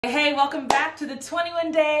Hey, welcome back to the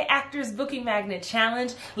 21-Day Actors Booking Magnet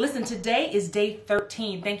Challenge. Listen, today is day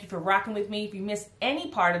 13. Thank you for rocking with me. If you missed any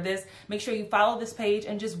part of this, make sure you follow this page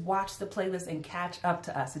and just watch the playlist and catch up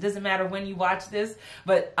to us. It doesn't matter when you watch this,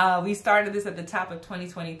 but we started this at the top of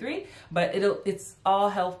 2023, but it's all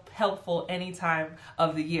helpful any time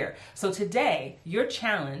of the year. So today, your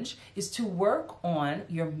challenge is to work on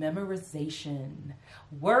your memorization.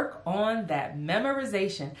 Work on that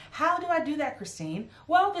memorization. How do I do that, Christine?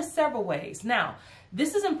 Well, there's several ways. Now,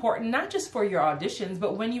 this is important not just for your auditions,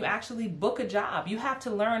 but when you actually book a job, you have to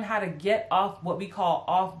learn how to get off what we call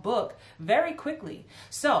off book very quickly.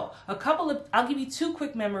 So I'll give you two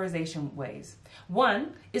quick memorization ways.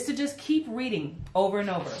 One is to just keep reading over and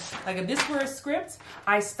over. Like if this were a script,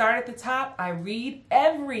 I start at the top, I read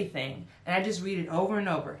everything, and I just read it over and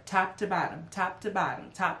over, top to bottom, top to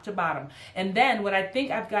bottom, top to bottom. And then when I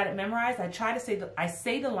think I've got it memorized, I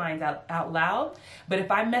say the lines out loud, but if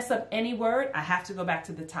I mess up any word, I have to go back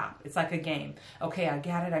to the top. It's like a game. Okay, I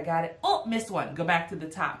got it. Oh, missed one. Go back to the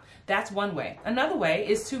top. That's one way. Another way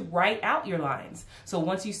is to write out your lines. So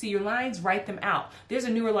once you see your lines, write them out. There's a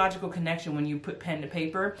neurological connection when you put pen to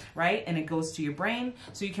paper, right? And it goes to your brain,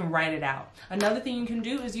 so you can write it out. Another thing you can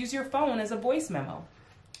do is use your phone as a voice memo.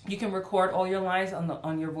 You can record all your lines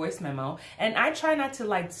on your voice memo. And I try not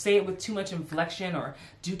to say it with too much inflection or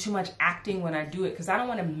do too much acting when I do it, because I don't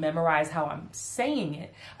want to memorize how I'm saying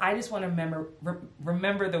it. I just want to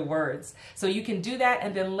remember the words. So you can do that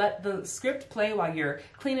and then let the script play while you're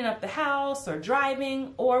cleaning up the house or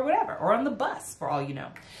driving or whatever, or on the bus for all you know.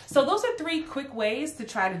 So those are three quick ways to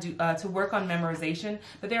try to do to work on memorization,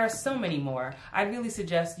 but there are so many more. I really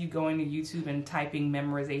suggest you going to YouTube and typing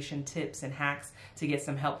memorization tips and hacks to get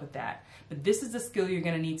some help with that. But this is a skill you're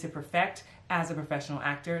going to need to perfect as a professional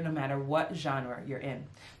actor, no matter what genre you're in.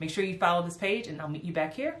 Make sure you follow this page, and I'll meet you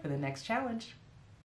back here for the next challenge.